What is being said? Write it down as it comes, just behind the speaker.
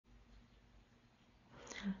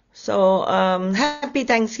So happy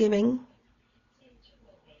Thanksgiving.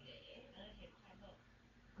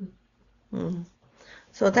 Mm.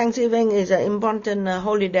 So Thanksgiving is an important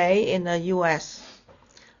holiday in the U.S.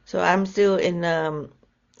 So I'm still in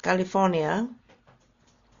California,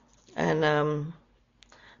 and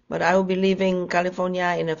but I will be leaving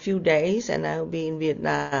California in a few days, and I will be in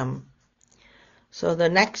Vietnam. So the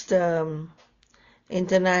next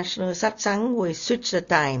international satsang we switch the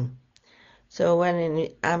time. So when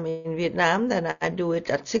I'm in Vietnam, then I do it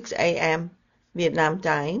at 6 a.m. Vietnam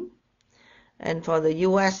time, and for the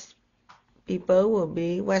U.S. people will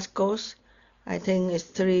be West Coast. I think it's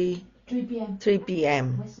 3 p.m. 3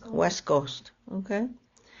 p.m. West Coast. Okay,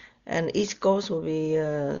 and East Coast will be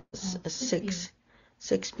 6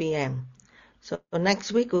 6 p.m. So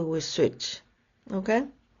next week we will switch. Okay,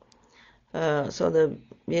 so the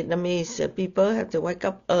Vietnamese people have to wake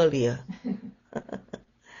up earlier.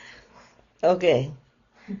 Okay,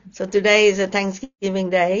 so today is a Thanksgiving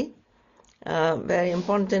Day, very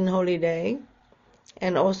important holiday,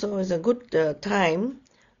 and also is a good time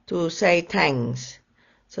to say thanks.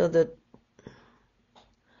 So the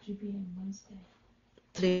 3 p.m. Wednesday.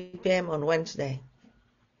 3 p.m. on Wednesday.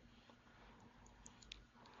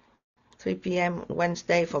 3 p.m.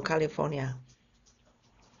 Wednesday for California.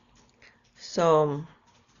 So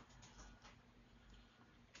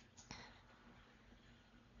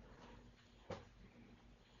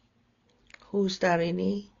who's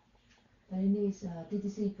Tarini? Tarini is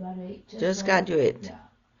TTC graduate. Just graduate. Yeah.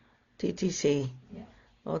 TTC. Yeah.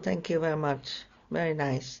 Oh, thank you very much. Very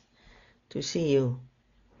nice to see you.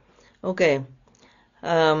 Okay.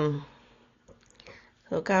 So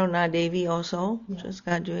Karuna Devi also just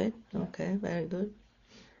graduate. Yeah. Okay, very good.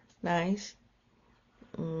 Nice.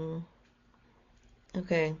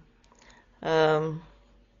 Okay.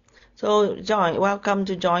 So welcome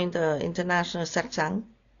to join the International Satsang.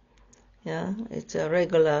 Yeah, it's a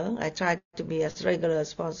regular. I try to be as regular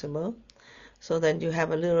as possible, so that you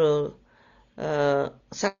have a little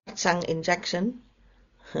satsang injection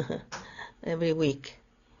every week.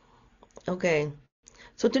 Okay.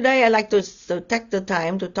 So today I like to take the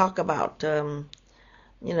time to talk about, the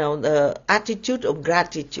attitude of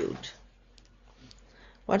gratitude.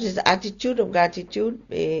 What is the attitude of gratitude?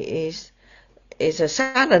 Is a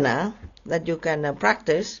sadhana that you can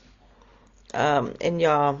practice in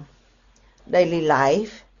your daily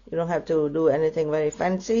life. You don't have to do anything very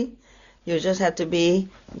fancy. You just have to be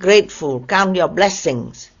grateful, count your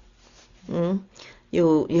blessings.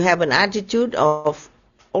 You have an attitude of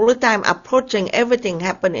all the time approaching everything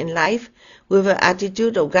happen in life with an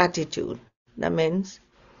attitude of gratitude. That means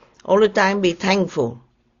all the time be thankful,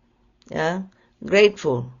 yeah,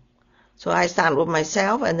 grateful. So I start with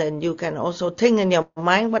myself, and then you can also think in your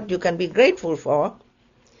mind what you can be grateful for.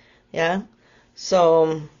 Yeah.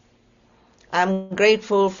 So I'm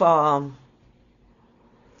grateful for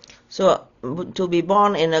to be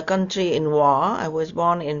born in a country in war. I was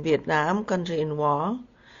born in Vietnam, country in war,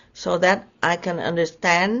 so that I can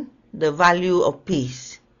understand the value of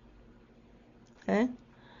peace. Okay?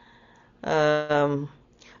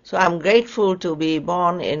 So I'm grateful to be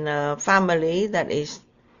born in a family that is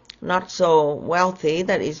not so wealthy,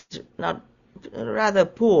 that is not rather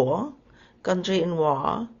poor, country in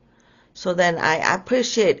war. So then I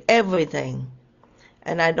appreciate everything,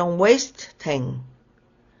 and I don't waste things.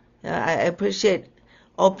 I appreciate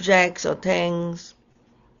objects or things,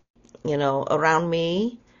 around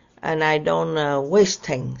me, and I don't waste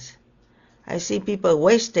things. I see people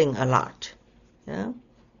wasting a lot. Yeah.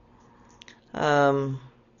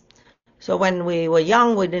 So when we were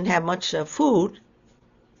young, we didn't have much food.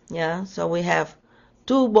 Yeah. So we have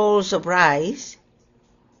 2 bowls of rice,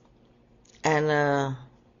 and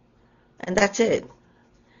that's it.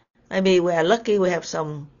 Maybe we are lucky we have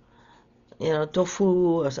some,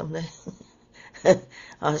 tofu or something,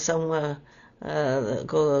 or some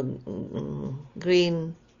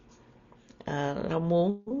green rau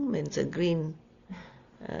muống means a green.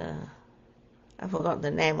 I forgot the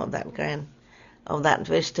name of that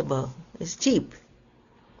vegetable. It's cheap.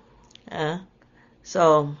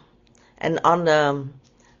 So, and on the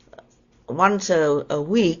once a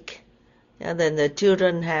week, then the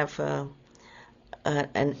children have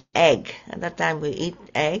an egg. At that time we eat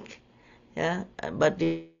egg. Yeah, but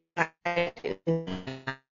the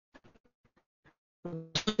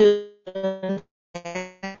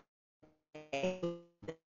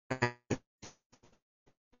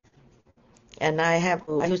and I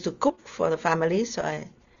used to cook for the family, so I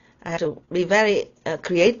have to be very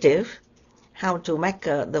creative how to make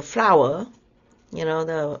the flour,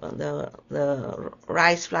 the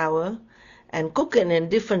rice flour, and cook it in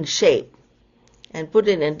different shape. and put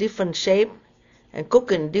it in different shape and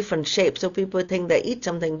cook in different shapes, so people think they eat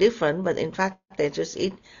something different, but in fact they just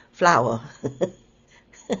eat flour.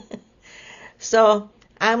 So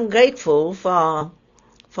I'm grateful for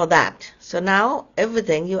that. So now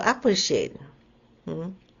everything you appreciate.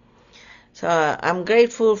 So I'm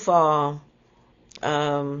grateful for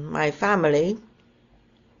my family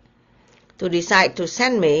to decide to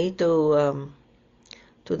send me to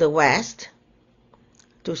the West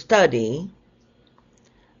to study.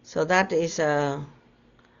 So that is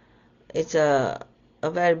it's a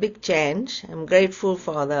very big change. I'm grateful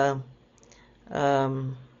for the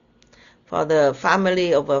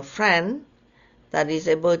family of a friend that is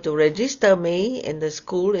able to register me in the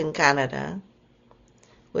school in Canada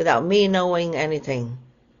without me knowing anything.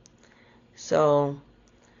 So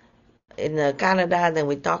in Canada, then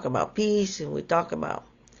we talk about peace and we talk about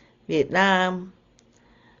Vietnam.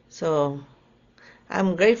 So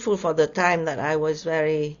I'm grateful for the time that I was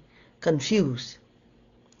very confused.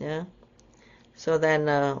 Yeah. So then,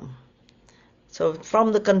 so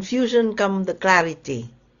from the confusion comes the clarity.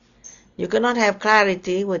 You cannot have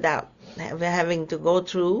clarity without having to go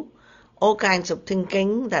through all kinds of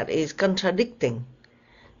thinking that is contradicting.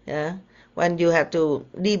 Yeah. When you have to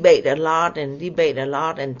debate a lot and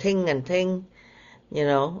think,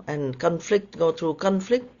 and conflict, go through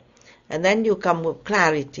conflict, and then you come with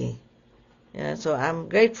clarity. Yeah. So I'm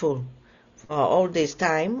grateful for all this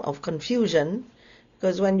time of confusion,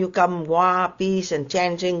 because when you come war, peace, and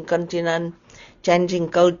changing continent, changing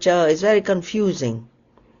culture, it's very confusing.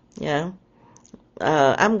 Yeah.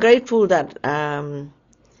 I'm grateful that I'm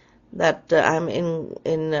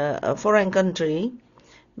in a foreign country,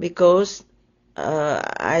 because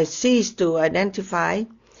I cease to identify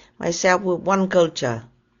myself with one culture.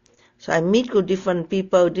 So I meet with different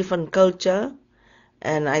people, different culture,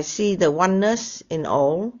 and I see the oneness in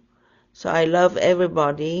all. So I love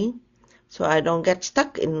everybody. So I don't get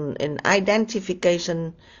stuck in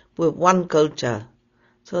identification with one culture.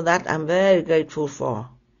 So that I'm very grateful for,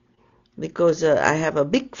 because I have a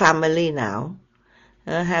big family now.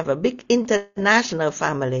 I have a big international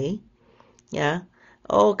family. Yeah,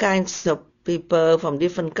 all kinds of people from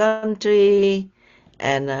different country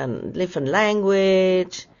and different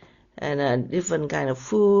language and different kind of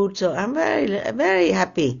food. So I'm very, very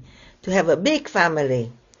happy to have a big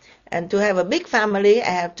family. And to have a big family, I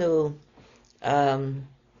have to, I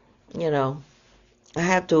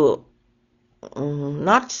have to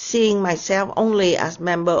not seeing myself only as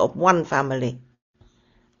member of one family.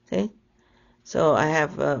 See? So I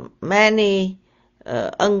have many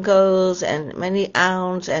uncles and many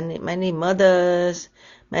aunts and many mothers,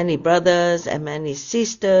 many brothers and many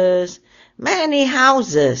sisters, many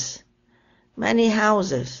houses.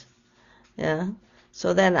 Yeah.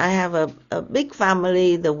 So then I have a big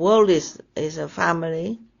family. The world is a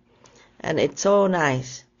family, and it's so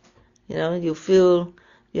nice. You feel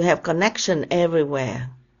you have connection everywhere.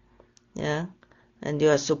 Yeah. And you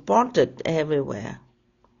are supported everywhere.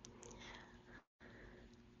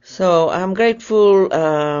 So I'm grateful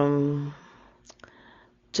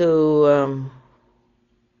to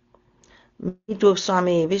meet with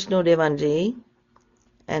Swami Vishnu Devanji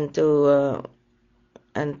and to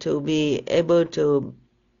be able to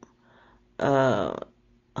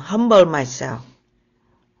humble myself.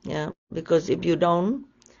 Yeah, because if you don't,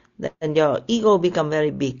 then your ego become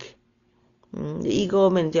very big. The ego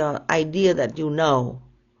means your idea that you know,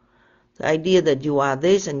 the idea that you are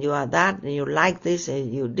this and you are that, and you like this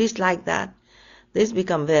and you dislike that. This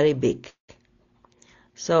become very big.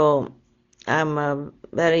 So I'm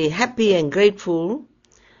very happy and grateful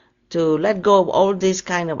to let go of all this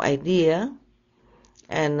kind of idea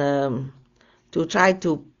and to try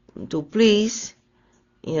to please,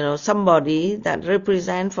 somebody that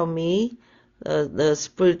represent for me the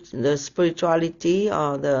spirituality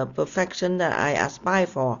or the perfection that I aspire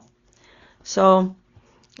for. So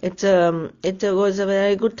it was a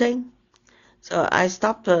very good thing. So I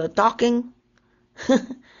stopped talking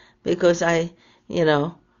because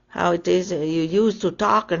how it is, you used to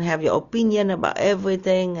talk and have your opinion about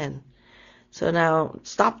everything, and so now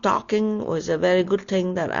stop talking was a very good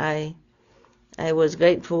thing that I was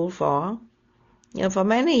grateful for. For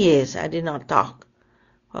many years I did not talk.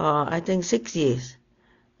 I think 6 years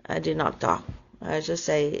I did not talk. I just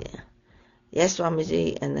say, yes,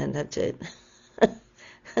 Swamiji, and then that's it.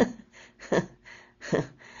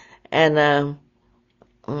 And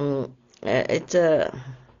it's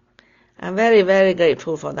I'm very, very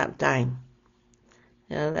grateful for that time.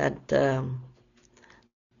 That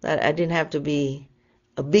I didn't have to be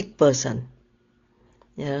a big person,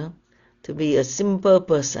 to be a simple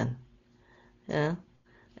person,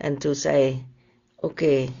 and to say,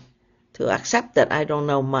 okay, to accept that I don't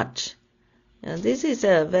know much. This is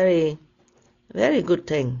a very, very good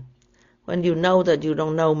thing when you know that you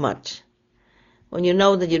don't know much. When you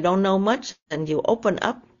know that you don't know much, then you open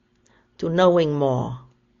up to knowing more.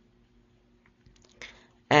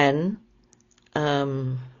 And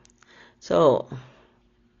so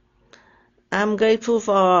I'm grateful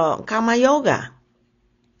for Karma Yoga.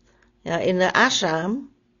 In the ashram,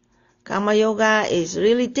 Karma Yoga is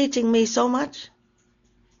really teaching me so much.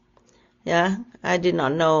 I did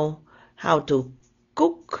not know how to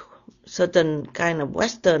cook certain kind of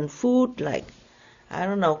Western food, like, I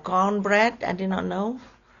don't know, cornbread, I did not know.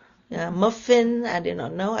 Muffin, I did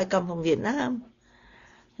not know. I come from Vietnam.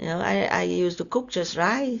 I used to cook just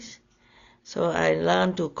rice. So I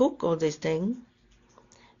learned to cook all these things.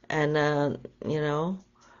 And,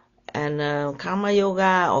 Karma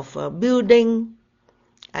Yoga of building.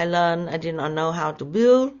 I did not know how to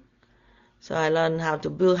build. So I learned how to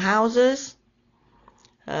build houses.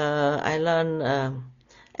 I learned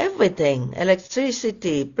everything,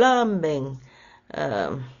 electricity, plumbing,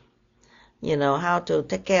 how to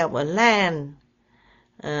take care of a land,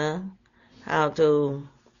 how to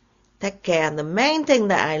take care. The main thing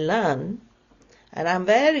that I learned, and I'm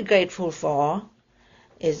very grateful for,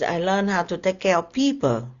 is I learned how to take care of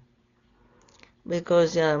people.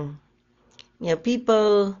 Because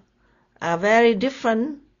people are very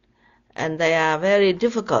different and they are very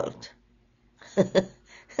difficult.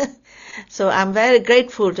 So I'm very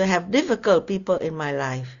grateful to have difficult people in my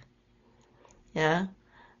life.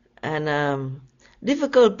 And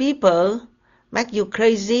difficult people make you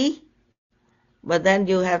crazy, but then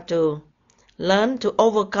you have to learn to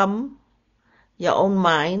overcome your own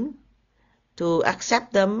mind, to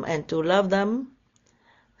accept them and to love them.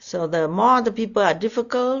 So the more the people are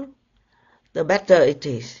difficult, the better it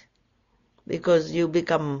is, because you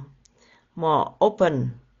become more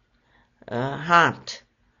open heart.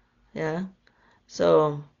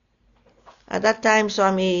 So at that time,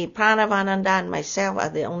 Swami Pranavananda and myself are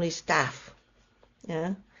the only staff.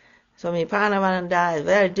 Swami Pranavananda is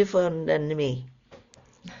very different than me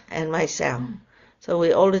and myself. So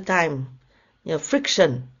we all the time,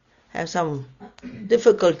 friction, have some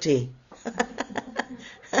difficulty.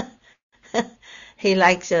 He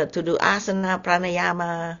likes to do asana,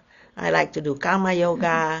 pranayama. I like to do karma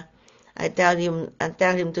yoga. I tell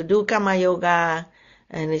him to do karma yoga,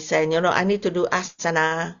 and he said, I need to do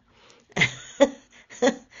asana.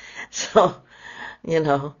 So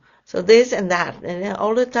this and that, and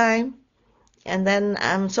all the time. And then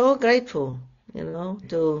I'm so grateful,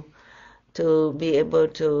 to be able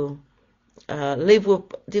to live with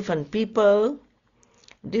different people,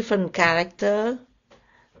 different character,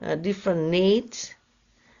 different needs,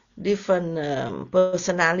 different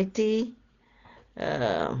personality.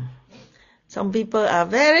 Some people are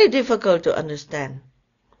very difficult to understand.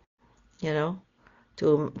 To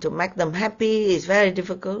make them happy is very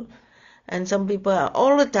difficult. And some people are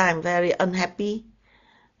all the time very unhappy.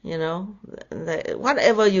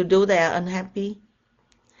 Whatever you do, they are unhappy.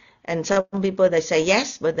 And some people, they say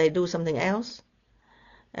yes, but they do something else.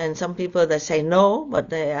 And some people, they say no, but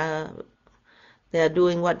they are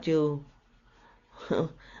doing what you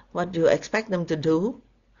expect them to do.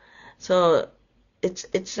 So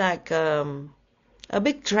it's like a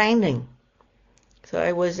big training. So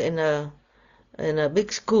I was in a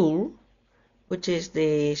big school, which is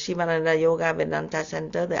the Sivananda Yoga Vedanta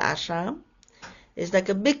Center, the ashram. It's like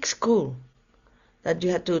a big school that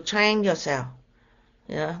you have to train yourself.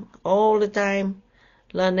 All the time,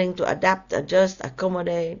 learning to adapt, adjust,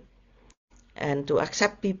 accommodate, and to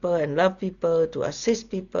accept people and love people, to assist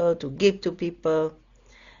people, to give to people.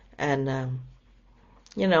 And,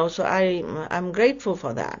 so I'm grateful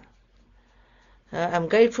for that. I'm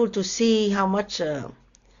grateful to see how much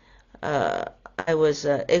I was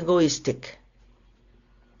egoistic,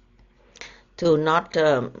 to not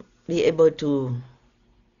be able to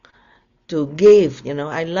give.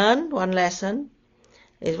 I learned one lesson.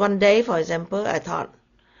 Is one day, for example, I thought,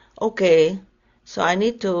 okay, so I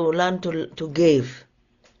need to learn to give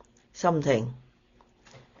something.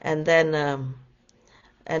 And then,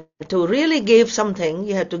 and to really give something,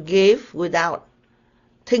 you have to give without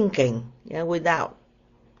thinking, without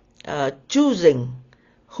choosing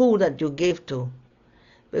who that you give to.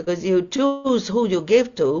 Because you choose who you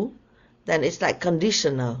give to, then it's like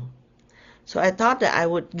conditional. So I thought that I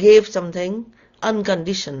would give something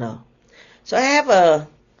unconditional. So I have a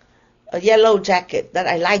yellow jacket that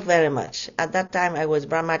I like very much. At that time I was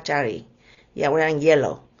brahmachari, wearing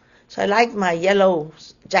yellow. So I like my yellow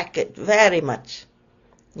jacket very much.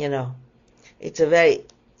 It's a very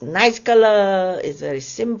nice color, it's very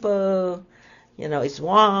simple, it's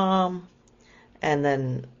warm, and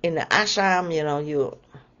then in the ashram,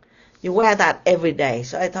 you wear that every day.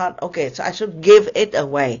 So I thought, okay, so I should give it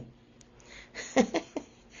away.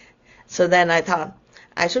 So then I thought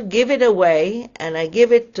I should give it away, and I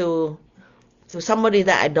give it to somebody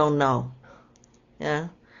that I don't know. Yeah.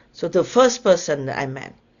 So the first person that I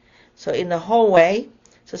met. So in the hallway,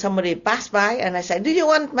 so somebody passed by, and I said, "Do you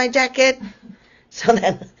want my jacket?" So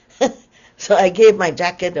then, so I gave my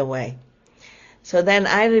jacket away. So then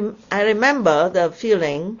I remember the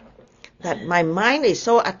feeling that my mind is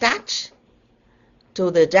so attached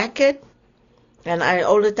to the jacket, and I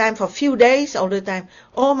all the time, for a few days, all the time,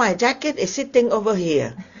 oh, my jacket is sitting over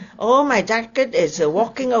here. Oh, my jacket is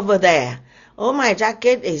walking over there. Oh, my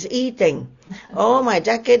jacket is eating. Oh, my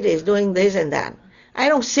jacket is doing this and that. I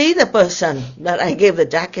don't see the person that I gave the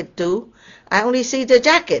jacket to. I only see the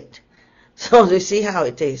jacket. So you see how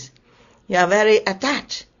it is. You are very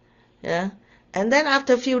attached. Yeah. And then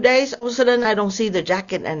after a few days, all of a sudden I don't see the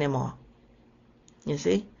jacket anymore. You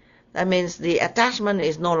see? That means the attachment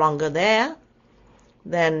is no longer there.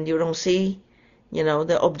 Then you don't see,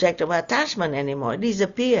 the object of attachment anymore. It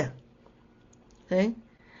disappears. See?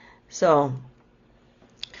 So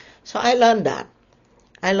I learned that.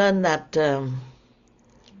 I learned that,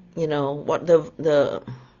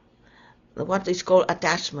 what is called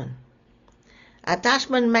attachment.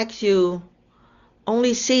 Attachment makes you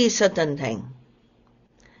only see certain thing,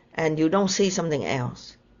 and you don't see something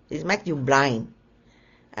else. It makes you blind.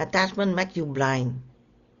 Attachment makes you blind.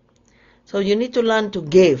 So you need to learn to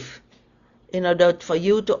give in order for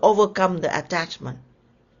you to overcome the attachment.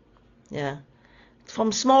 Yeah.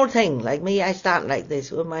 From small thing, like me, I start like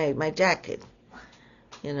this with my jacket.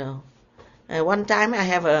 And one time I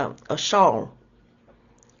have a shawl,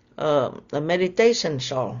 a meditation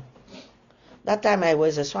shawl. That time I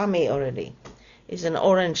was a Swami already. It's an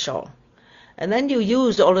orange shawl. And then you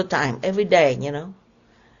use all the time, every day,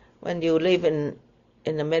 When you live in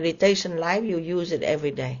a meditation life, you use it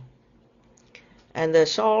every day. And the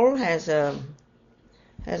shawl has a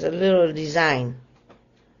little design,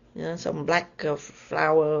 some black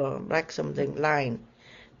flower or black something line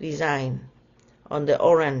design on the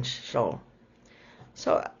orange shawl.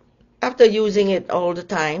 So after using it all the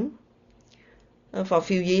time for a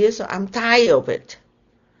few years, I'm tired of it.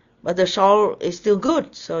 But the shawl is still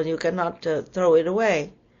good, so you cannot throw it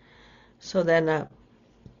away. So then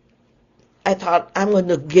I thought, I'm going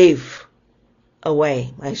to give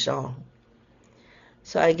away my shawl.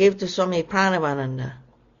 So I gave to Swami Pranavananda.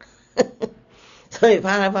 Swami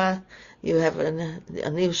Pranava, you have a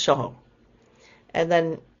new shawl. And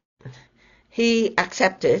then he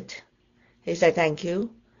accepted. He said, thank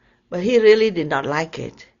you. But he really did not like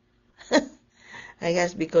it. I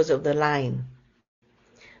guess because of the line.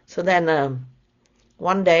 So then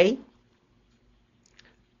one day,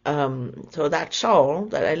 so that shawl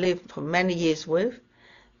that I lived for many years with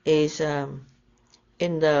is in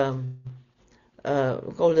the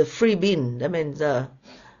called the free bin. That means the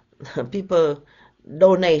people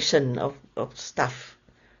donation of stuff.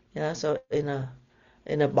 Yeah, so in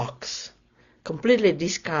a box, completely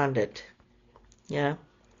discarded. Yeah.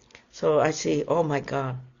 So I see, oh my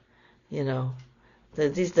God,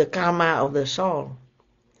 this is the karma of the shawl.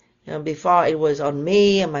 Before it was on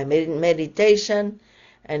me and my meditation,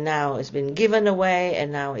 and now it's been given away,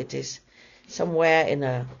 and now it is somewhere in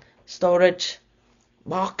a storage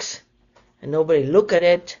box, and nobody look at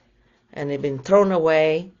it, and it's been thrown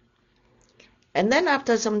away. And then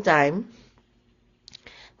after some time,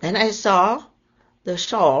 then I saw the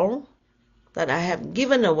shawl that I have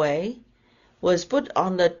given away was put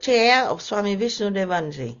on the chair of Swami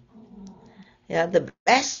Vishnudevanji. Yeah, the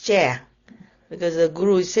best chair, because the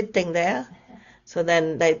Guru is sitting there. So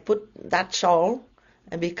then they put that shawl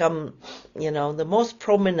and become, the most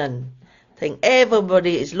prominent thing.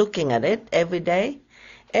 Everybody is looking at it every day.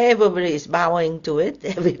 Everybody is bowing to it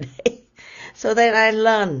every day. So then I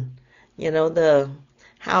learned,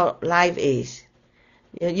 how life is.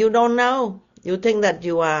 You don't know. You think that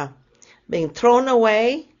you are being thrown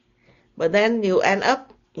away, but then you end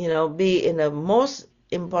up, be in the most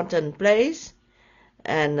important place.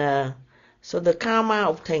 And so the karma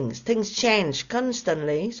of things change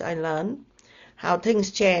constantly. So I learned how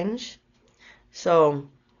things change. So,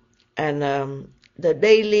 and the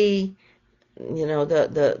daily,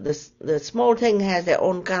 the small thing has their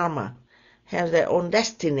own karma, has their own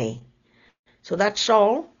destiny. So that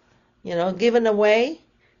shawl, given away,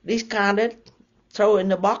 discarded, throw in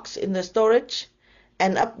the box in the storage,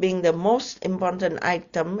 end up being the most important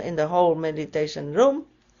item in the whole meditation room,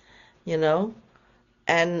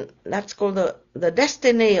 and that's called the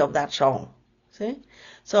destiny of that shawl. See?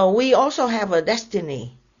 So we also have a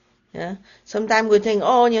destiny. Yeah. Sometimes we think,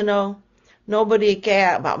 oh, nobody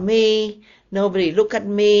care about me, nobody look at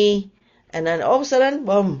me, and then all of a sudden,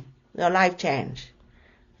 boom, your life change.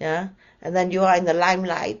 Yeah. And then you are in the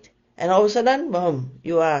limelight, and all of a sudden, boom,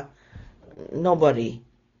 you are nobody.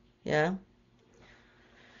 Yeah.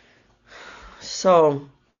 So,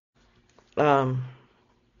 um,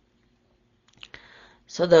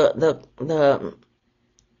 so the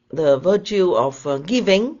virtue of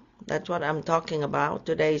giving, that's what I'm talking about.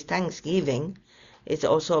 Today is Thanksgiving. It's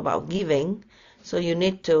also about giving. So you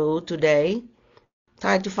need to today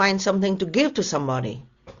try to find something to give to somebody,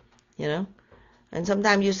 And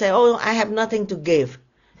sometimes you say, oh, I have nothing to give.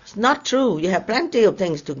 It's not true. You have plenty of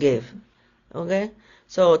things to give. Okay?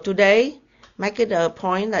 So today, make it a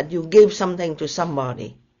point that you give something to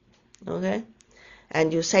somebody. Okay?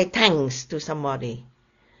 And you say thanks to somebody.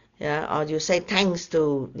 Yeah? Or you say thanks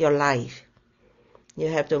to your life. You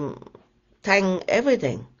have to thank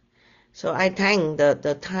everything. So I thank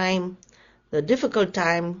the time, the difficult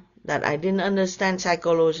time that I didn't understand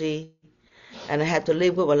psychology, and I had to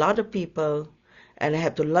live with a lot of people, and I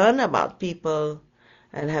have to learn about people,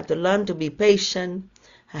 and I have to learn to be patient.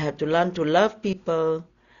 I have to learn to love people.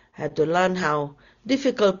 I have to learn how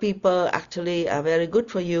difficult people actually are very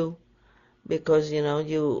good for you, because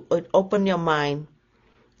you open your mind.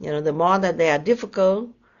 The more that they are difficult,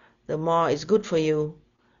 the more it's good for you,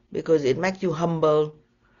 because it makes you humble.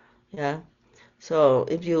 Yeah. So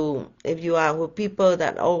if you are with people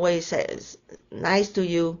that always says nice to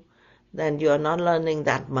you, then you are not learning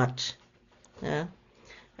that much. Yeah.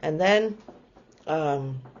 And then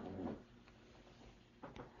um,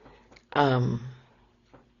 um,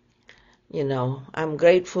 I'm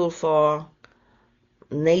grateful for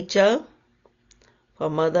nature, for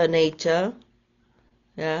Mother Nature.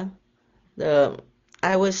 Yeah.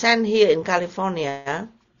 I was sent here in California,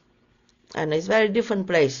 and it's a very different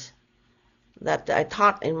place that I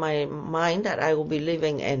thought in my mind that I will be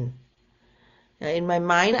living in. In my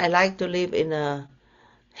mind, I like to live in a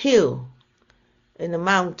hill, in a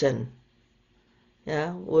mountain,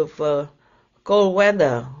 with cold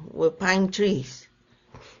weather, with pine trees.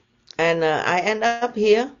 And I end up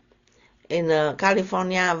here in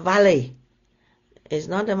California Valley. It's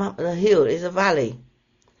not a hill, it's a valley.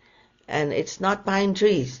 And it's not pine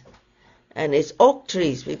trees. And it's oak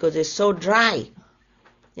trees because it's so dry.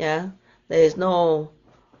 Yeah, there is not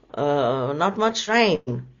much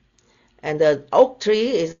rain. And the oak tree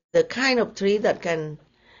is the kind of tree that can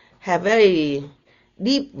have very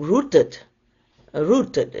deep rooted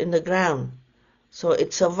in the ground. So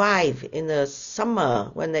it survives in the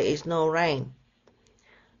summer when there is no rain.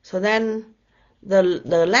 So then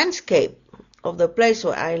the landscape of the place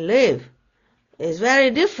where I live is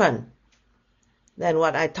very different than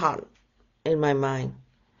what I thought in my mind.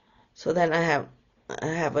 So then I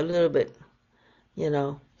have a little bit,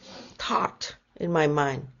 thought in my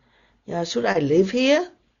mind. Should I live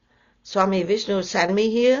here? Swami Vishnu sent me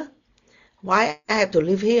here. Why I have to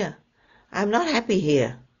live here? I'm not happy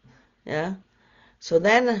here. Yeah. So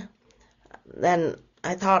then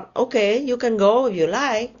I thought, okay, you can go if you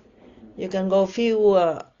like. You can go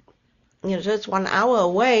just 1 hour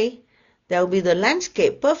away. There will be the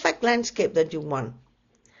landscape, perfect landscape that you want.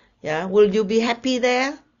 Yeah. Will you be happy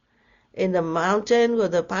there? In the mountain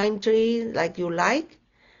with the pine tree like you like?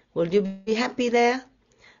 Will you be happy there?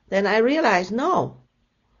 Then I realized, no.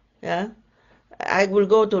 Yeah. I will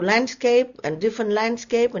go to landscape and different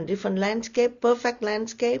landscape, perfect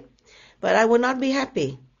landscape, but I will not be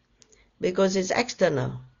happy because it's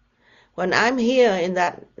external. When I'm here in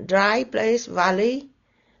that dry place, valley,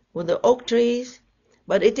 with the oak trees,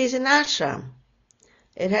 but it is an ashram.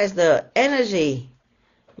 It has the energy,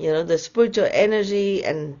 the spiritual energy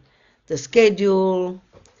and the schedule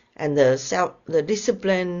and the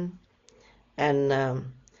discipline, and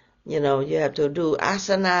you have to do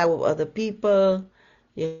asana with other people.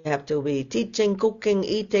 You have to be teaching, cooking,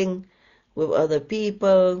 eating with other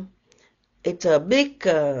people. It's a big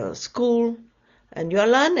school, and you're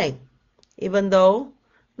learning, even though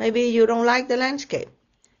maybe you don't like the landscape.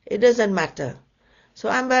 It doesn't matter. So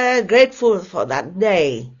I'm very grateful for that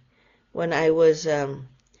day when I was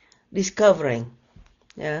discovering.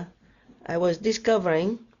 Yeah, I was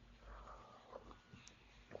discovering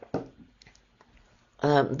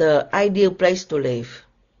the ideal place to live.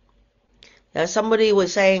 Somebody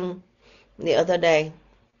was saying the other day,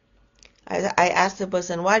 I asked the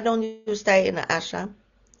person, why don't you stay in the ashram?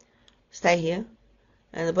 Stay here.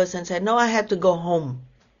 And the person said, no, I have to go home.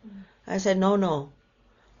 I said, no.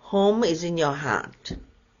 Home is in your heart.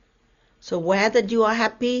 So where that you are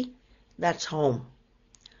happy, that's home.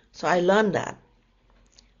 So I learned that.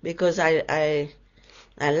 because I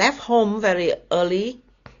left home very early,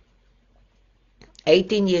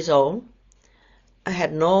 18 years old. I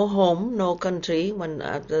had no home, no country when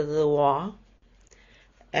after the war,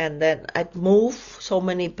 and then I'd moved so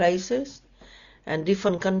many places and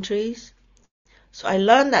different countries. So I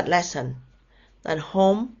learned that lesson, that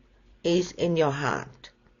home is in your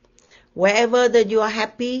heart. Wherever that you are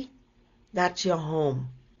happy, that's your home.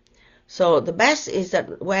 So the best is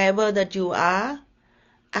that wherever that you are,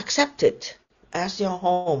 accept it as your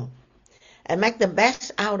home and make the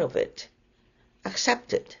best out of it.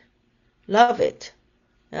 Accept it. Love it.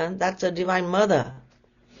 Yeah, that's a Divine Mother.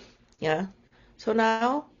 Yeah. So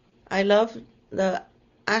now I love the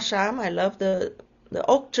ashram. I love the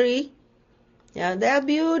oak tree. Yeah, they are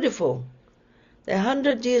beautiful. They're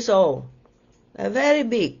 100 years old. They're very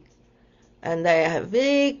big. And they have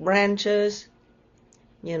big branches,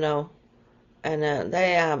 and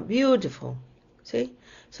they are beautiful. See?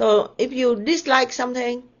 So if you dislike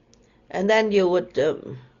something, and then you would,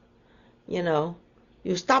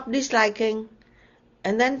 you stop disliking,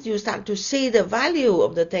 and then you start to see the value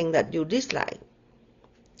of the thing that you dislike.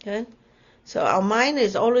 Okay? So our mind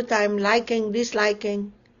is all the time liking,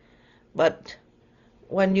 disliking, but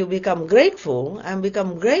when you become grateful,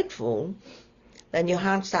 then your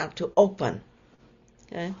heart starts to open.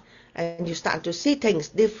 Okay? And you start to see things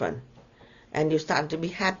different, and you start to be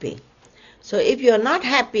happy. So if you're not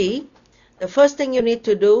happy, the first thing you need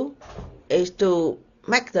to do is to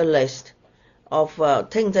make the list of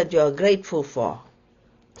things that you're grateful for.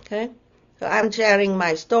 Okay? So I'm sharing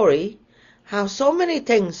my story, how so many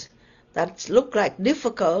things that look like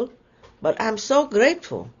difficult, but I'm so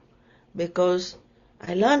grateful because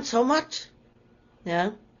I learned so much.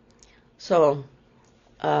 Yeah? So,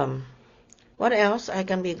 what else I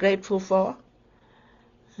can be grateful for?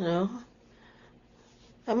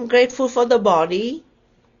 I'm grateful for the body,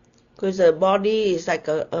 because the body is like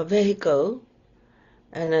a vehicle,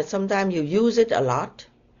 and sometimes you use it a lot,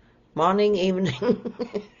 morning, evening,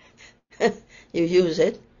 you use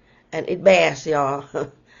it, and it bears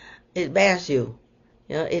you,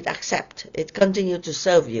 it accepts, it continues to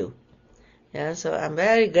serve you. Yeah, so I'm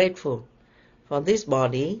very grateful for this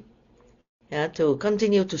body, to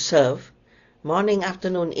continue to serve, morning,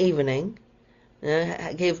 afternoon, evening.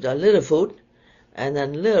 I give a little food, and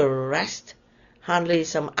then a little rest, hardly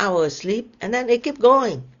some hours sleep, and then it keep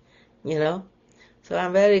going, So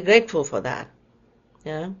I'm very grateful for that.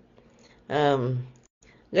 Yeah,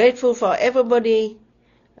 grateful for everybody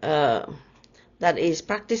that is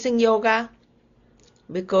practicing yoga,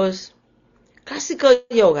 because classical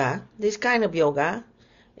yoga, this kind of yoga,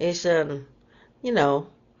 is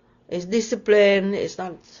it's discipline. It's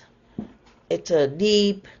not. It's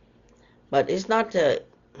deep, but it's not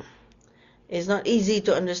easy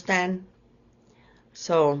to understand.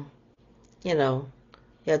 So, you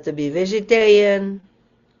have to be vegetarian,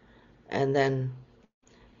 and then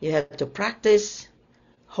you have to practice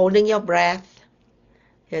holding your breath.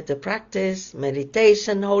 You have to practice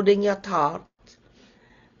meditation, holding your thoughts.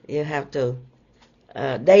 You have to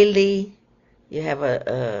daily, you have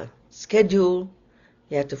a schedule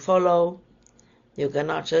you have to follow. You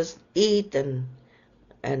cannot just eat and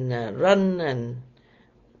run and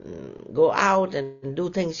go out and do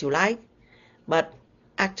things you like. But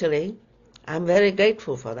actually, I'm very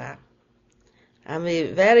grateful for that. I'm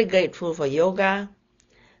very grateful for yoga.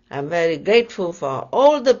 I'm very grateful for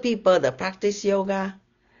all the people that practice yoga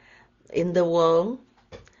in the world,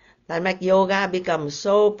 that make yoga become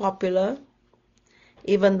so popular,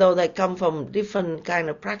 even though they come from different kind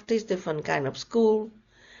of practice, different kind of school,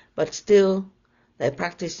 but still they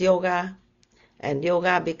practice yoga, and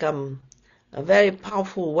yoga become a very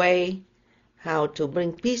powerful way how to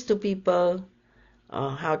bring peace to people,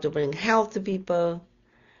 how to bring health to people.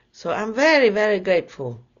 So I'm very, very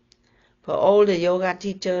grateful for all the yoga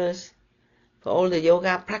teachers, for all the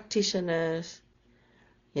yoga practitioners.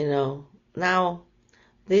 Now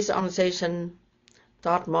this organization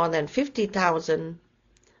taught more than 50,000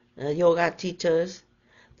 yoga teachers.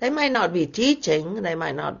 They might not be teaching, they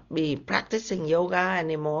might not be practicing yoga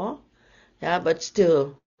anymore, but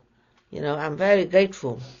still, I'm very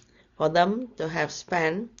grateful for them to have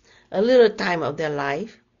spent a little time of their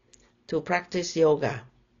life to practice yoga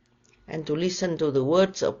and to listen to the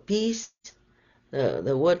words of peace,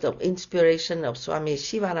 the words of inspiration of Swami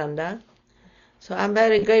Sivananda. So I'm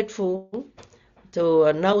very grateful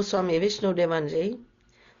to know Swami Vishnudevanji,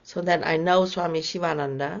 so that I know Swami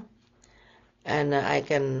Sivananda, and I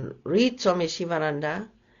can read Swami Sivananda,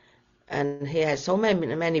 and he has so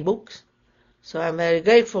many books. So I'm very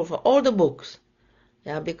grateful for all the books,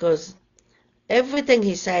 because everything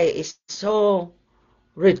he say is so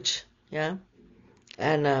rich, yeah,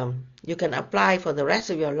 and you can apply for the rest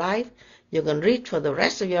of your life. You can read for the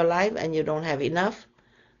rest of your life, and you don't have enough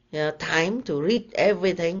time to read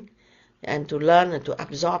everything and to learn and to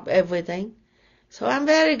absorb everything. So I'm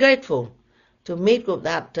very grateful to meet with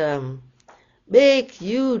that big,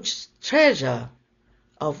 huge treasure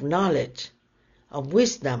of knowledge, of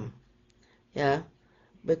wisdom, yeah,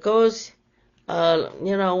 because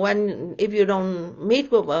when if you don't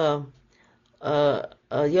meet with a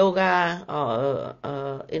yoga or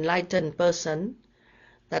a enlightened person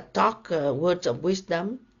that talk words of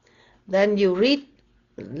wisdom, then you read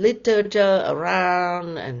literature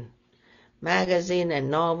around and magazine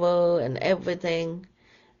and novel and everything.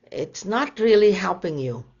 It's not really helping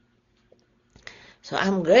you. So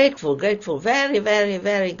I'm grateful, very, very,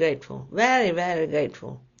 very grateful, very, very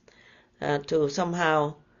grateful to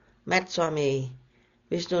somehow met Swami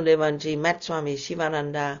Vishnudevanji, met Swami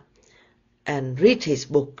Sivananda, and read his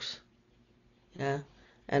books. Yeah,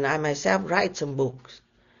 and I myself write some books,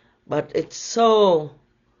 but it's so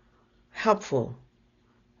helpful.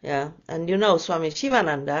 Yeah, and Swami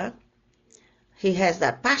Sivananda, he has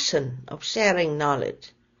that passion of sharing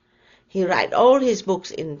knowledge. He write all his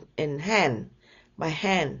books in hand, by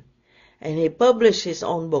hand, and he published his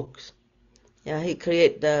own books. Yeah, he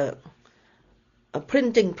create a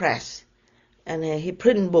printing press, and he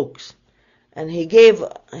print books, and he gave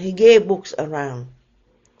books around.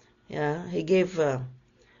 Yeah, he gave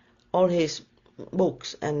all his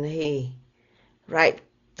books, and he write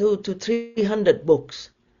 200 to 300 books.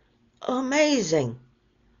 Amazing.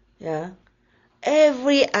 Yeah,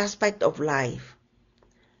 every aspect of life.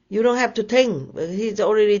 You don't have to think, but he's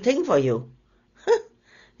already think for you.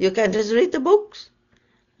 You can just read the books,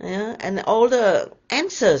 yeah, and all the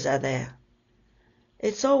answers are there.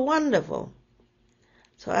 It's so wonderful.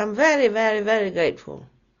 So I'm very, very, very grateful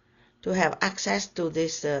to have access to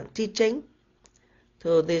this teaching,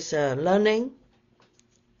 to this learning,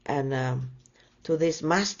 and to this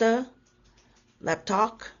master that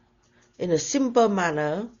talk in a simple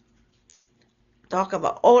manner, talk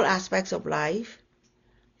about all aspects of life.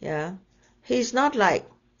 Yeah, he's not like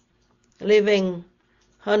living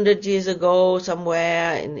 100 years ago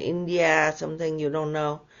somewhere in India, something you don't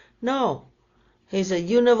know. No, he's a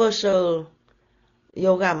universal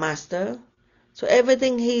yoga master. So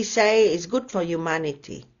everything he say is good for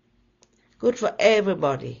humanity, good for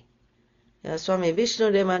everybody. Yeah, Swami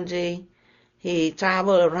Vishnudevanji, he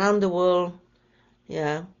travel around the world.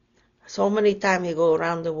 Yeah, so many times he go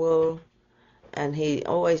around the world, and he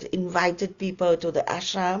always invited people to the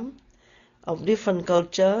ashram of different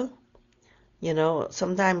culture.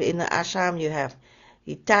 Sometimes in the ashram you have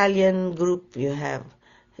Italian group, you have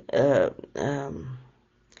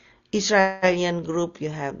Israeli group, you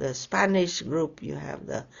have the Spanish group, you have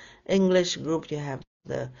the English group, you have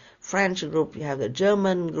the French group, you have the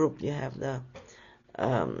German group, you have the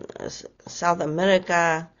South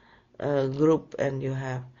America group, and you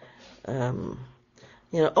have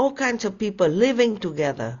all kinds of people living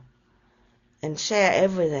together and share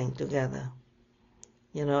everything together,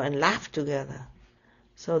 and laugh together.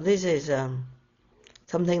 So this is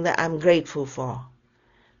something that I'm grateful for,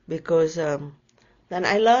 because then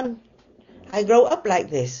I grow up like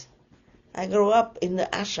this. I grow up in the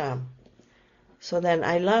ashram. So then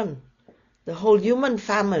I learn the whole human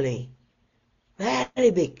family,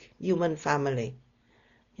 very big human family.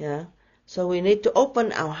 Yeah. So we need to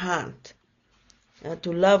open our heart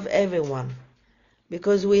to love everyone,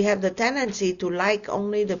 because we have the tendency to like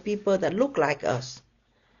only the people that look like us.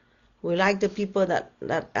 We like the people that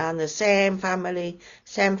are in the same family,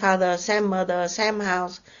 same father, same mother, same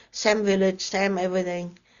house, same village, same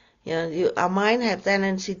everything. Our mind has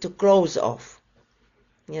tendency to close off,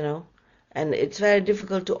 and it's very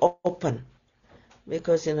difficult to open,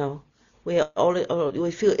 because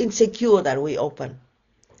we feel insecure that we open.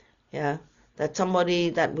 Yeah, that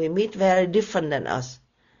somebody that we meet very different than us,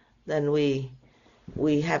 then we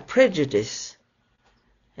have prejudice.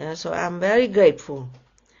 Yeah, so I'm very grateful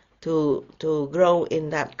to grow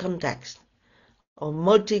in that context of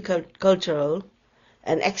multicultural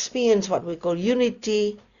and experience what we call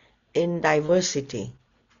unity in diversity.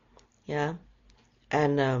 Yeah,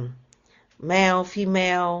 and male,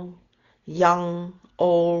 female, young,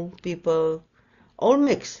 old people, all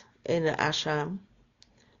mixed in the ashram.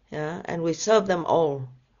 Yeah, and we serve them all.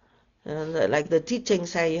 Like the teaching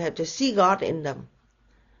say, you have to see God in them.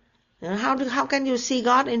 How can you see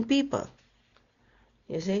God in people?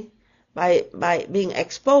 You see, by being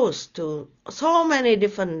exposed to so many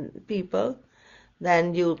different people,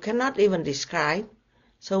 then you cannot even describe.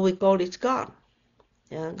 So we call it God.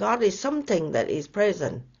 Yeah, God is something that is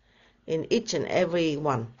present in each and every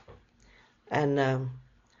one. And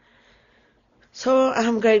so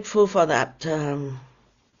I'm grateful for that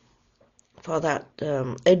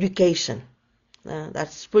education,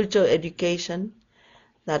 that spiritual education,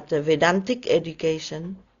 that Vedantic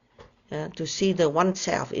education, to see the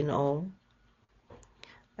oneself in all.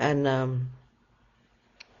 And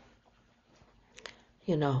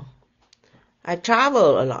I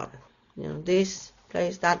travel a lot, this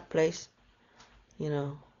place, that place,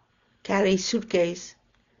 carry suitcase,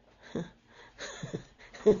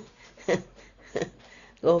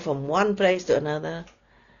 go from one place to another,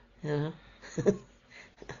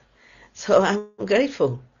 So I'm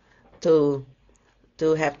grateful to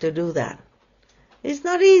have to do that. It's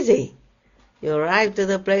not easy. You arrive to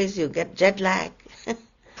the place, you get jet lag,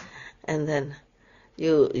 and then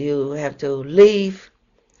you have to leave.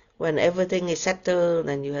 When everything is settled,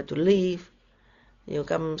 then you have to leave. You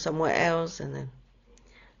come somewhere else,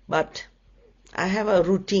 but I have a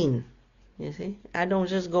routine, you see. I don't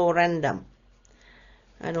just go random.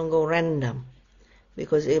 I don't go random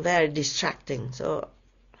because it's very distracting. So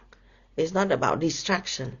it's not about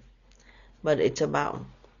distraction, but it's about,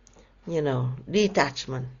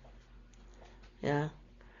 detachment,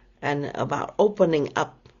 and about opening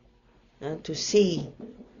up to see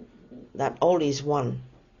that all is one.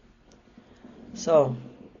 So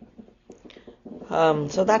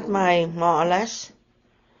that's more or less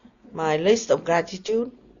my list of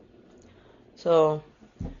gratitude. So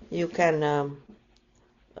you can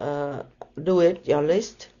do it, your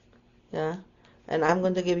list, and I'm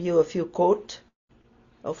going to give you a few quotes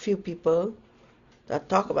of few people that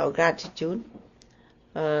talk about gratitude.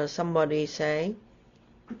 Somebody say,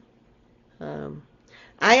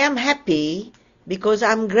 I am happy because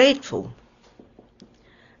I'm grateful.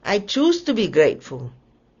 I choose to be grateful.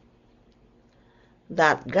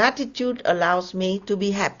 That gratitude allows me to be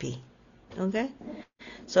happy. Okay?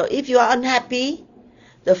 So if you are unhappy,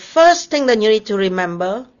 the first thing that you need to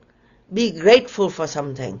remember, be grateful for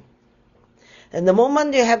something. And the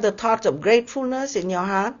moment you have the thought of gratefulness in your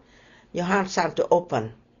heart starts to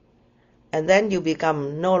open. And then you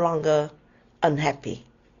become no longer unhappy.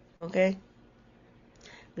 Okay?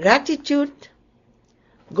 Gratitude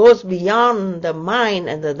goes beyond the mind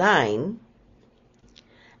and the thine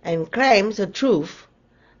and claims the truth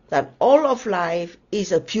that all of life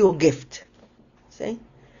is a pure gift. See?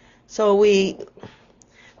 So we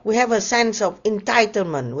have a sense of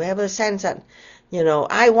entitlement. We have a sense that,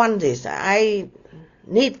 I want this. I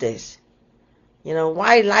need this.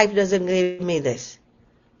 Why life doesn't give me this?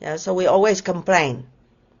 So we always complain.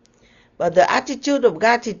 But the attitude of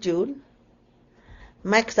gratitude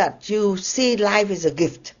makes that you see life as a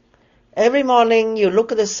gift. Every morning you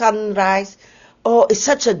look at the sunrise. Oh, it's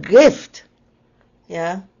such a gift.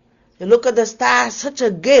 You look at the stars, such a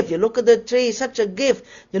gift. You look at the tree, such a gift.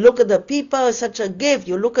 You look at the people, such a gift.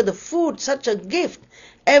 You look at the food, such a gift.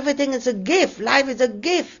 Everything is a gift. Life is a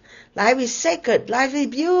gift. Life is sacred. Life is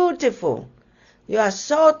beautiful. You are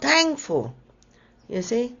so thankful. You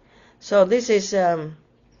see? So this is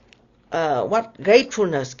what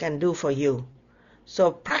gratefulness can do for you.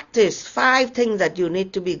 So practice 5 things that you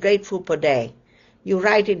need to be grateful per day. You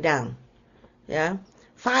write it down.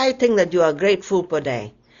 5 things that you are grateful per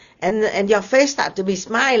day. And your face starts to be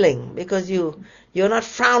smiling because you're not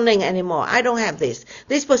frowning anymore. I don't have this.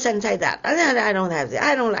 This person said that. I don't have this.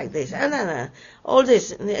 I don't like this. All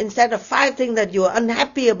this. Instead of 5 things that you are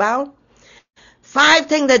unhappy about, 5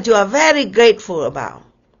 things that you are very grateful about.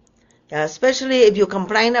 Especially if you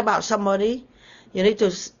complain about somebody, you need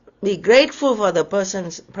to be grateful for the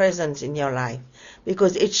person's presence in your life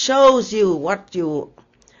because it shows you what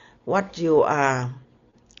you are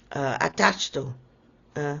attached to.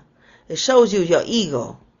 It shows you your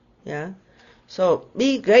ego. So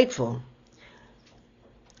be grateful,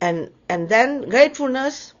 and then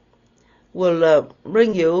gratefulness will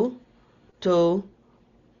bring you to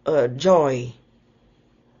joy.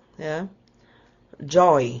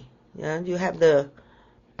 Joy. You have the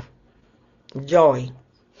joy.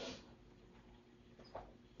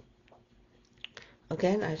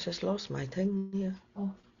 Again, I just lost my thing here.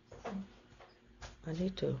 Oh. I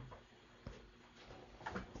need to.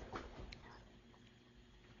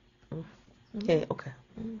 Okay.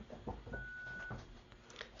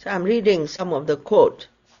 So I'm reading some of the quote.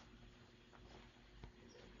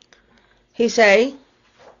 He say,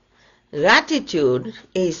 gratitude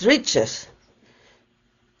is riches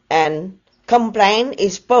and complaint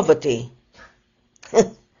is poverty.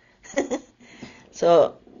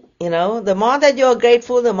 So, the more that you are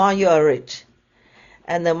grateful, the more you are rich.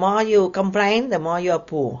 And the more you complain, the more you are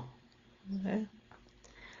poor. Okay?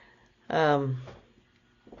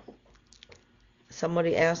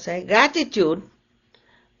 Somebody else say, gratitude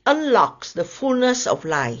unlocks the fullness of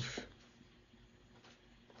life.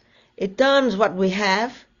 It turns what we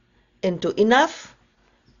have into enough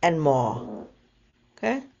and more.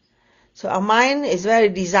 Okay? So our mind is very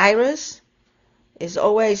desirous. It's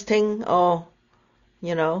always think, oh,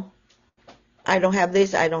 I don't have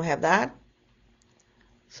this, I don't have that.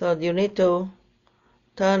 So you need to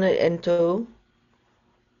turn it into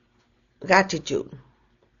gratitude.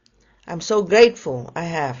 I'm so grateful I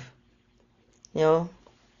have, 2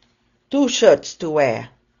 shirts to wear.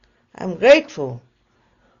 I'm grateful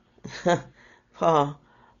for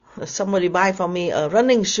somebody buy for me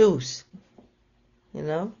running shoes,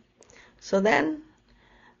 So then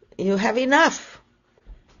you have enough.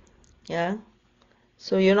 Yeah.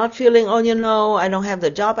 So you're not feeling, I don't have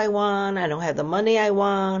the job I want, I don't have the money I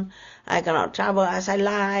want, I cannot travel as I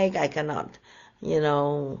like, I cannot,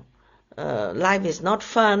 life is not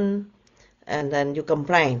fun, and then you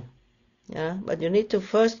complain. Yeah. But you need to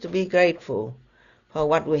first to be grateful for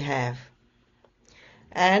what we have.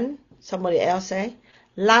 And somebody else say,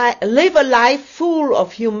 live a life full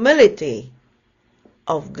of humility,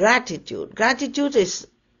 of gratitude. Gratitude is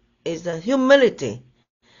the humility.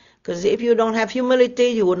 Because if you don't have humility,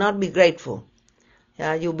 you will not be grateful.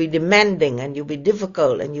 Yeah, you'll be demanding, and you'll be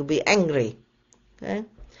difficult, and you'll be angry. Okay?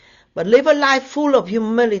 But live a life full of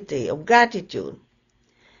humility, of gratitude,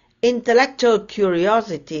 intellectual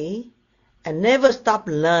curiosity, and never stop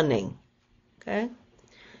learning. Okay?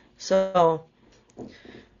 So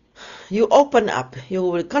you open up. You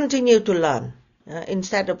will continue to learn.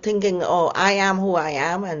 Instead of thinking, oh, I am who I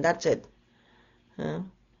am, and that's it.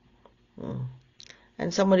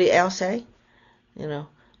 And somebody else say,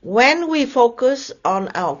 when we focus on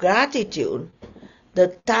our gratitude, the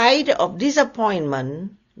tide of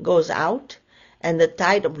disappointment goes out and the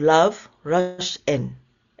tide of love rushes in.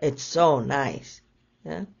 It's so nice.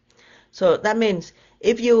 Yeah? So that means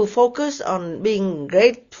if you focus on being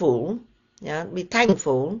grateful, be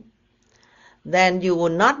thankful, then you will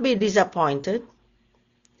not be disappointed,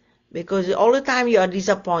 because all the time you are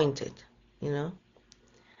disappointed, and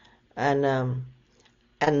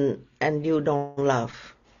you don't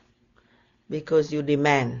love, because you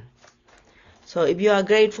demand. So if you are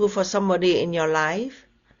grateful for somebody in your life,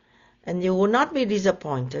 and you will not be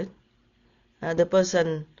disappointed, the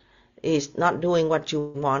person is not doing what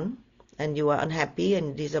you want, and you are unhappy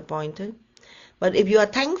and disappointed. But if you are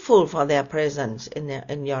thankful for their presence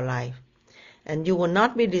in your life, and you will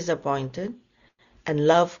not be disappointed, and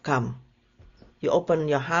love come. You open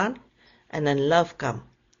your heart, and then love come.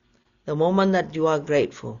 The moment that you are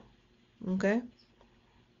grateful. Okay?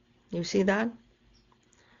 You see that?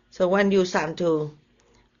 So when you start to,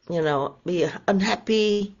 be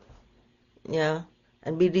unhappy,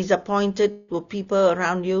 and be disappointed with people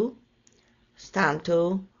around you, start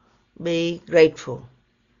to be grateful.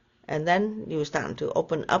 And then you start to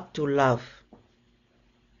open up to love.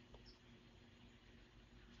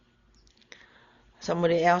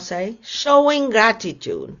 Somebody else say, showing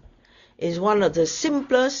gratitude is one of the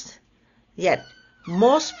simplest yet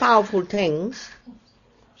most powerful things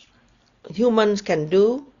humans can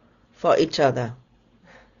do for each other.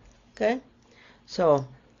 Okay? So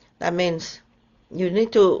that means you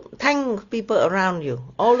need to thank people around you.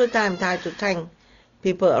 All the time try to thank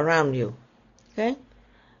people around you. Okay?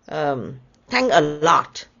 Thank a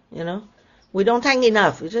lot, We don't thank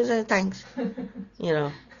enough. We just say thanks.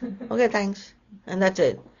 Okay, thanks. And that's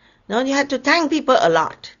it. Now you have to thank people a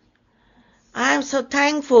lot. I'm so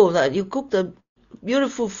thankful that you cook the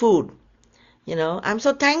beautiful food. I'm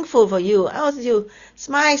so thankful for you. Oh, you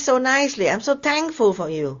smile so nicely. I'm so thankful for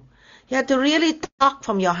you. You have to really talk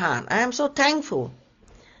from your heart. I am so thankful.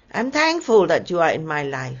 I'm thankful that you are in my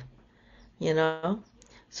life.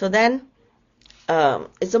 So then,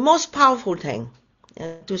 it's the most powerful thing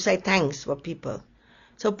to say thanks for people.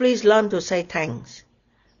 So please learn to say thanks.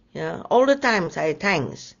 All the time say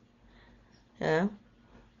thanks.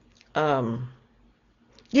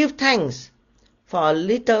 Give thanks for a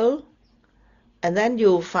little, and then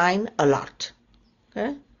you find a lot.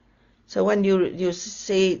 Okay? So when you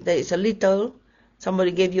see there is a little,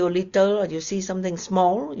 somebody gave you a little, or you see something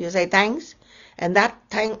small, you say thanks, and that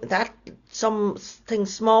something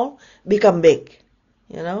small become big.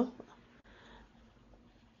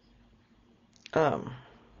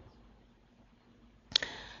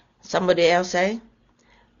 Somebody else say,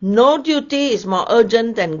 no duty is more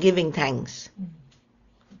urgent than giving thanks.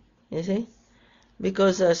 You see?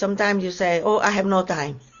 Because sometimes you say, oh, I have no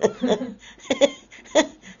time.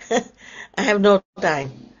 I have no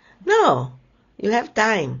time. No, you have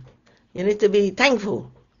time. You need to be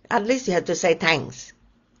thankful. At least you have to say thanks.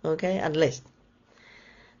 Okay, at least.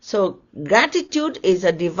 So gratitude is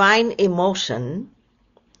a divine emotion.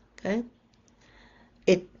 Okay?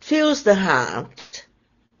 It fills the heart,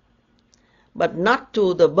 but not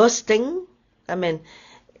to the bursting. I mean,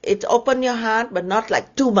 it opens your heart, but not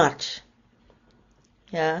like too much.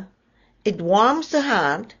 Yeah? It warms the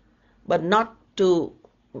heart, but not to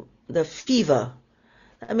the fever.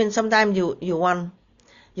 I mean, sometimes you want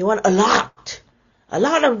a lot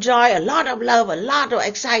of joy, a lot of love, a lot of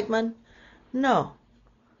excitement. No.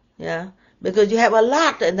 Yeah? Because you have a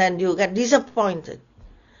lot and then you get disappointed.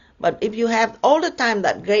 But if you have all the time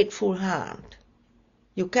that grateful heart,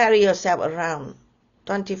 you carry yourself around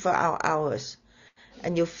 24 hours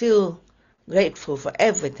and you feel grateful for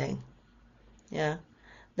everything, yeah,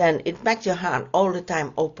 then it makes your heart all the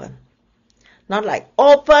time open. Not like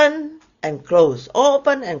open and close,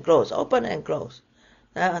 open and close, open and close.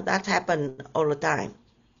 That happens all the time,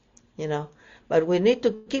 you know. But we need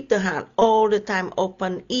to keep the heart all the time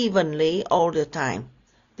open, evenly, all the time.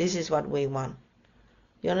 This is what we want.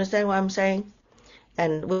 You understand what I'm saying?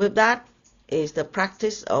 And with that is the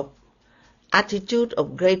practice of attitude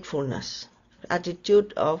of gratefulness,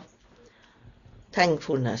 attitude of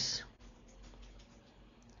thankfulness.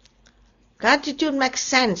 Gratitude makes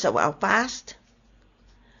sense of our past,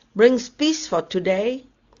 brings peace for today,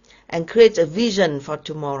 and creates a vision for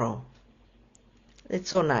tomorrow.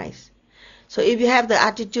 It's so nice. So if you have the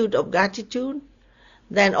attitude of gratitude,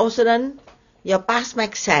 then all of a sudden your past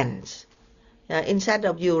makes sense. Instead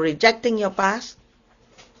of you rejecting your past,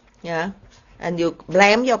 yeah, and you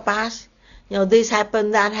blame your past, this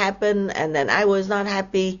happened, that happened, and then I was not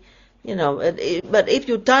happy, but if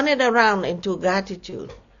you turn it around into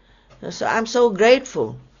gratitude, so I'm so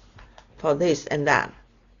grateful for this and that,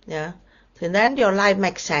 yeah, so then your life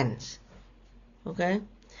makes sense, okay?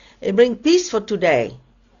 It brings peace for today.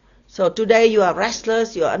 So today you are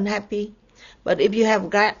restless, you are unhappy, but if you have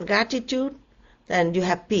gratitude, then you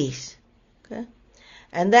have peace, okay?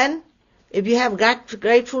 And then if you have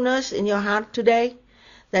gratefulness in your heart today,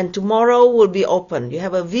 then tomorrow will be open. You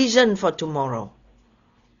have a vision for tomorrow.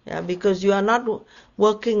 Yeah, because you are not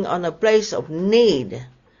working on a place of need,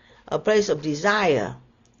 a place of desire,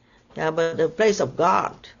 yeah, but a place of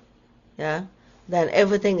God. Yeah, then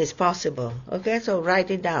everything is possible. Okay, so write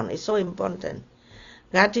it down. It's so important.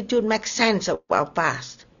 Gratitude makes sense of our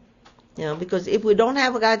past. Because if we don't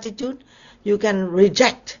have gratitude, you can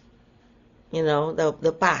reject,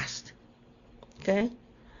 the past. Okay?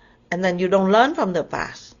 And then you don't learn from the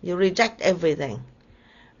past. You reject everything.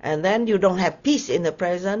 And then you don't have peace in the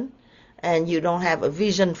present, and you don't have a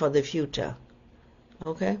vision for the future.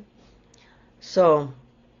 Okay? So,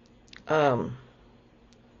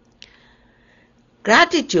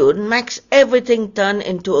 gratitude makes everything turn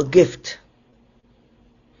into a gift.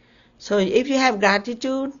 So if you have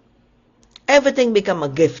gratitude, everything becomes a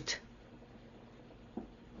gift.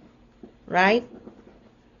 Right?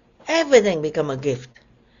 Everything becomes a gift.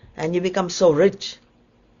 And you become so rich.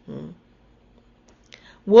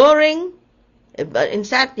 Worrying,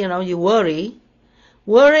 instead, you worry.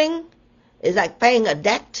 Worrying is like paying a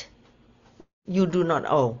debt you do not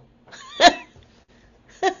owe.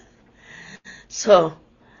 So,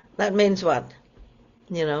 that means what?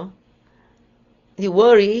 You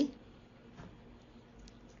worry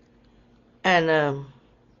and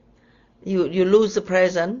you lose the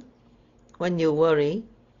present when you worry.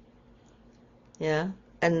 Yeah.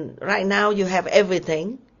 And right now you have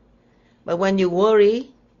everything, but when you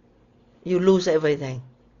worry, you lose everything.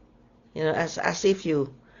 As if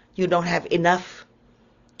you don't have enough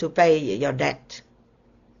to pay your debt.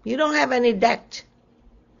 You don't have any debt.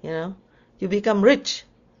 You become rich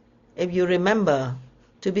if you remember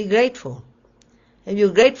to be grateful. If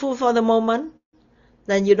you're grateful for the moment,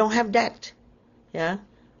 then you don't have debt. Yeah,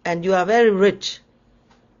 and you are very rich,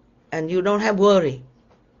 and you don't have worry.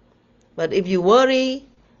 But if you worry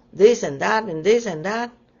this and that and this and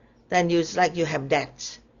that, then it's like you have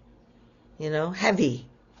debts, heavy.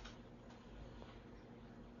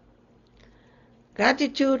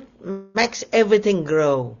 Gratitude makes everything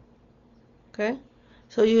grow. Okay?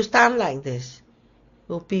 So you start like this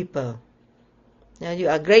with people. Now you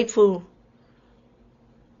are grateful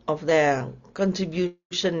of their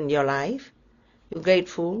contribution in your life. You're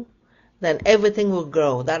grateful, then everything will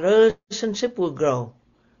grow. That relationship will grow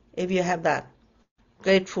if you have that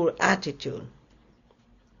grateful attitude.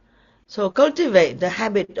 So cultivate the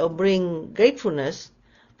habit of bringing gratefulness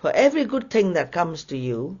for every good thing that comes to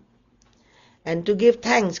you, and to give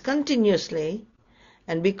thanks continuously.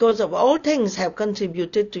 And because of all things have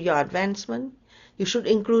contributed to your advancement, you should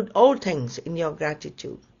include all things in your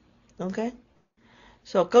gratitude. Okay?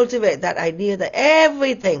 So cultivate that idea that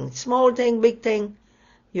everything, small thing, big thing,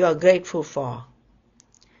 you are grateful for.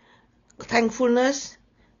 Thankfulness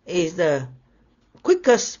is the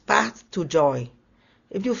quickest path to joy.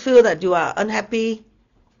 If you feel that you are unhappy,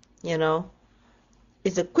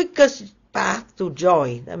 it's the quickest path to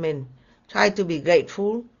joy. I mean, try to be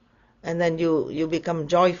grateful, and then you become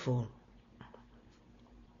joyful.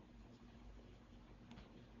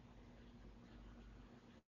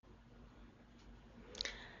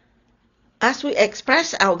 As we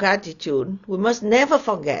express our gratitude, we must never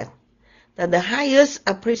forget that the highest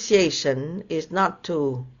appreciation is not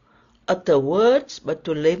to utter words, but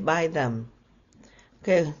to live by them.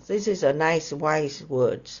 Okay, this is a nice, wise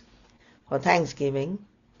words for Thanksgiving.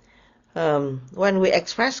 When we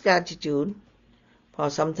express gratitude for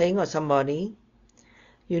something or somebody,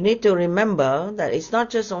 you need to remember that it's not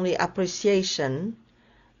just only appreciation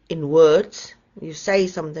in words, you say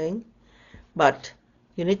something, but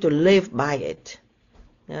you need to live by it.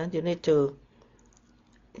 Yeah? You need to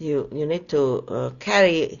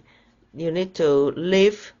carry, you need to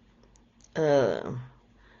live in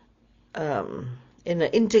an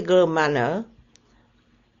integral manner,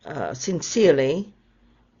 sincerely,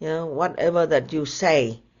 whatever that you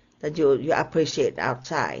say, that you appreciate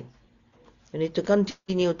outside. You need to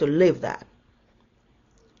continue to live that.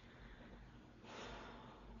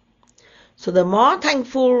 So the more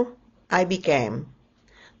thankful I became,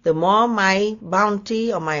 the more my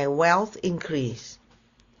bounty or my wealth increased.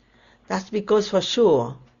 That's because for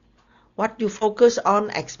sure, what you focus on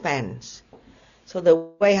expands. So the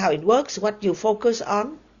way how it works, what you focus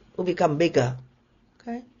on will become bigger.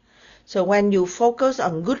 Okay? So when you focus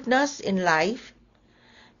on goodness in life,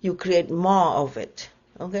 you create more of it.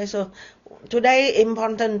 Okay, so today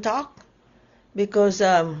important talk because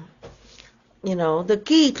the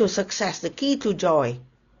key to success, the key to joy,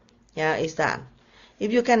 is that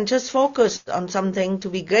if you can just focus on something to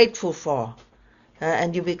be grateful for,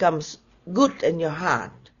 and you become good in your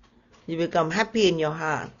heart, you become happy in your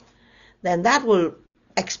heart, then that will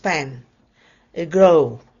expand, it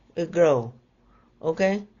grow.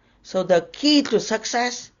 Okay, so the key to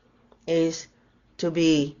success is to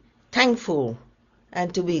be thankful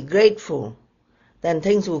and to be grateful. Then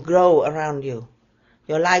things will grow around you.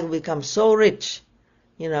 Your life will become so rich,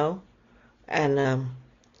 and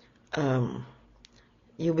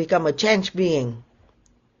you become a changed being.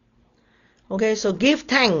 Okay, so give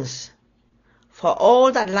thanks for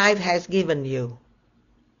all that life has given you.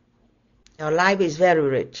 Your life is very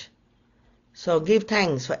rich. So give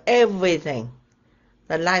thanks for everything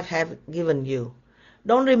that life has given you.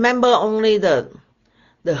 Don't remember only the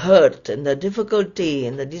hurt and the difficulty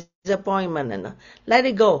and the disappointment, and let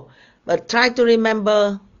it go. But try to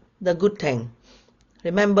remember the good thing.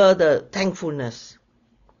 Remember the thankfulness.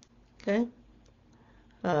 Okay?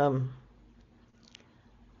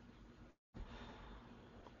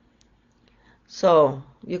 So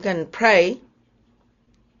you can pray.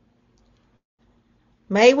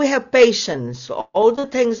 May we have patience for all the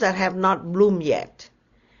things that have not bloomed yet,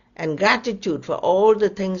 and gratitude for all the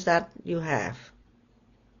things that you have.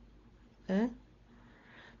 Okay?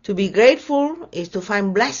 To be grateful is to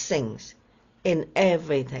find blessings in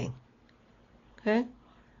everything. Okay?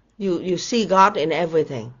 You see God in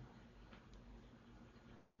everything.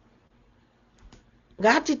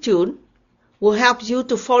 Gratitude will help you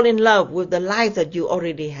to fall in love with the life that you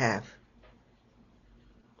already have.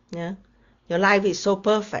 Yeah? Your life is so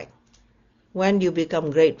perfect when you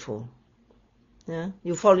become grateful. Yeah?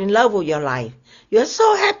 You fall in love with your life. You're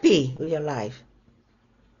so happy with your life.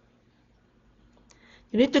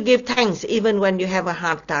 You need to give thanks even when you have a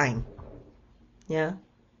hard time. Yeah?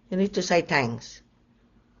 You need to say thanks.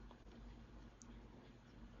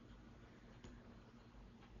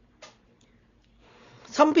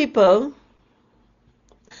 Some people,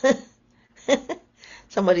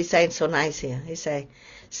 somebody said so nice here. He said,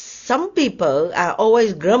 some people are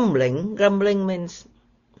always grumbling. Grumbling means,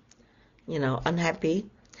 unhappy.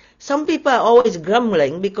 Some people are always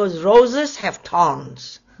grumbling because roses have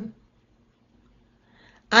thorns.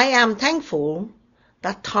 I am thankful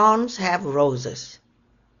that thorns have roses.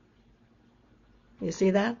 You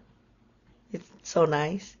see that? It's so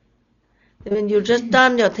nice. When you just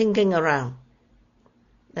turn your thinking around,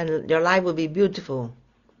 then your life will be beautiful.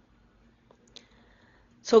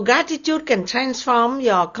 So gratitude can transform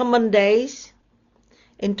your common days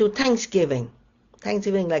into Thanksgiving.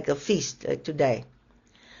 Thanksgiving like a feast, like today.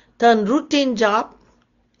 Turn routine job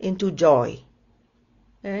into joy.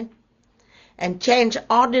 Okay? And change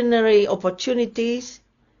ordinary opportunities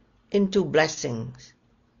into blessings.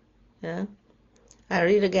 Yeah? I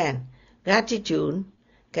read again. Gratitude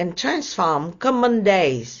can transform common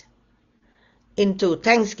days into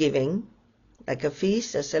Thanksgiving like a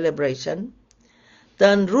feast, a celebration.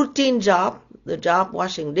 Turn routine job, the job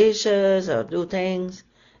washing dishes or do things,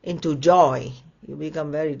 into joy. You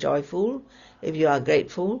become very joyful if you are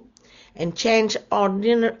grateful. And change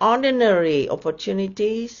ordinary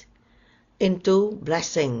opportunities into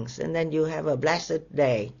blessings. And then you have a blessed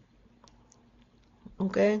day.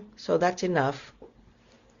 Okay, so that's enough.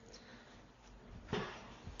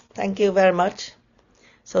 Thank you very much.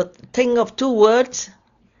 So think of two words: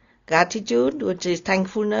 gratitude, which is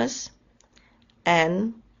thankfulness,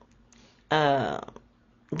 and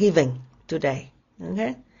giving today.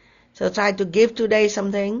 Okay, so try to give today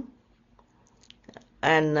something,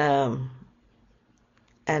 and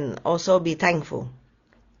also be thankful.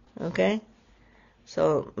 Okay,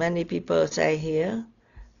 so many people say here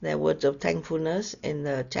their words of thankfulness in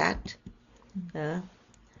the chat.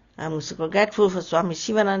 I'm so grateful for Swami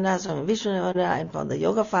Sivananda, Swami Vishnunanda, and for the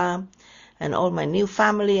yoga farm, and all my new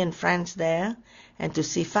family and friends there, and to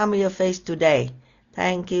see familiar face today.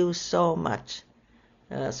 Thank you so much,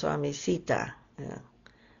 Swami Sita,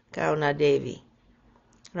 Karuna Devi.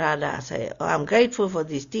 Radha say, I'm grateful for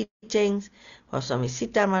these teachings, for Swami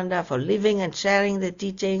Sitananda, for living and sharing the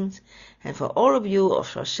teachings, and for all of you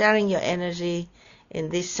for sharing your energy in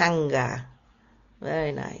this Sangha.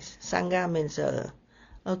 Very nice. Sangha means a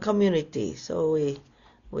community, so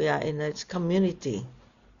we are in this community.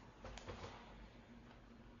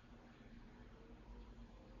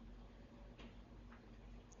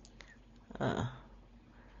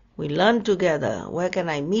 We learn together. Where can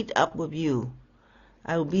I meet up with you?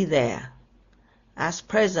 I will be there, as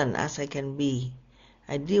present as I can be.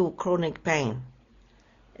 I deal with chronic pain.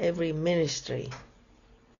 Every ministry.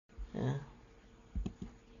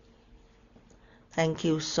 Thank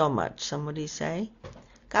you so much. Somebody say.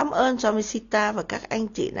 Cảm ơn Swami Sita và các anh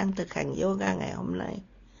chị đang thực hành yoga ngày hôm nay.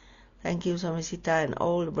 Thank you, Swami Sita, and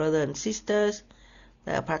all the brothers and sisters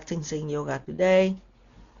that are practicing yoga today.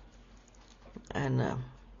 And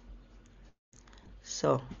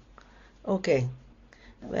so, okay,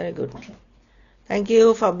 very good. Thank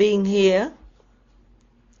you for being here.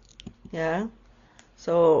 Yeah.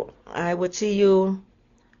 So I would see you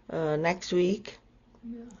next week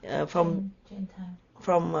from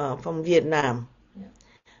Vietnam,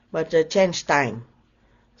 but change time.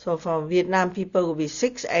 So for Vietnam people, it will be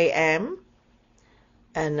 6 a.m.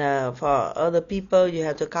 And for other people, you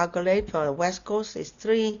have to calculate. For West Coast, it's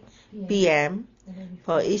 3 p.m.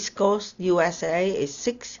 For East Coast, USA, it's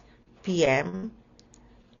 6 p.m.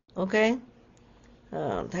 Okay?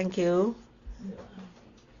 Thank you.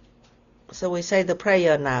 So we say the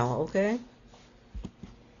prayer now, okay?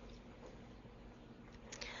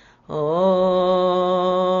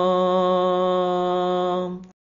 Oh.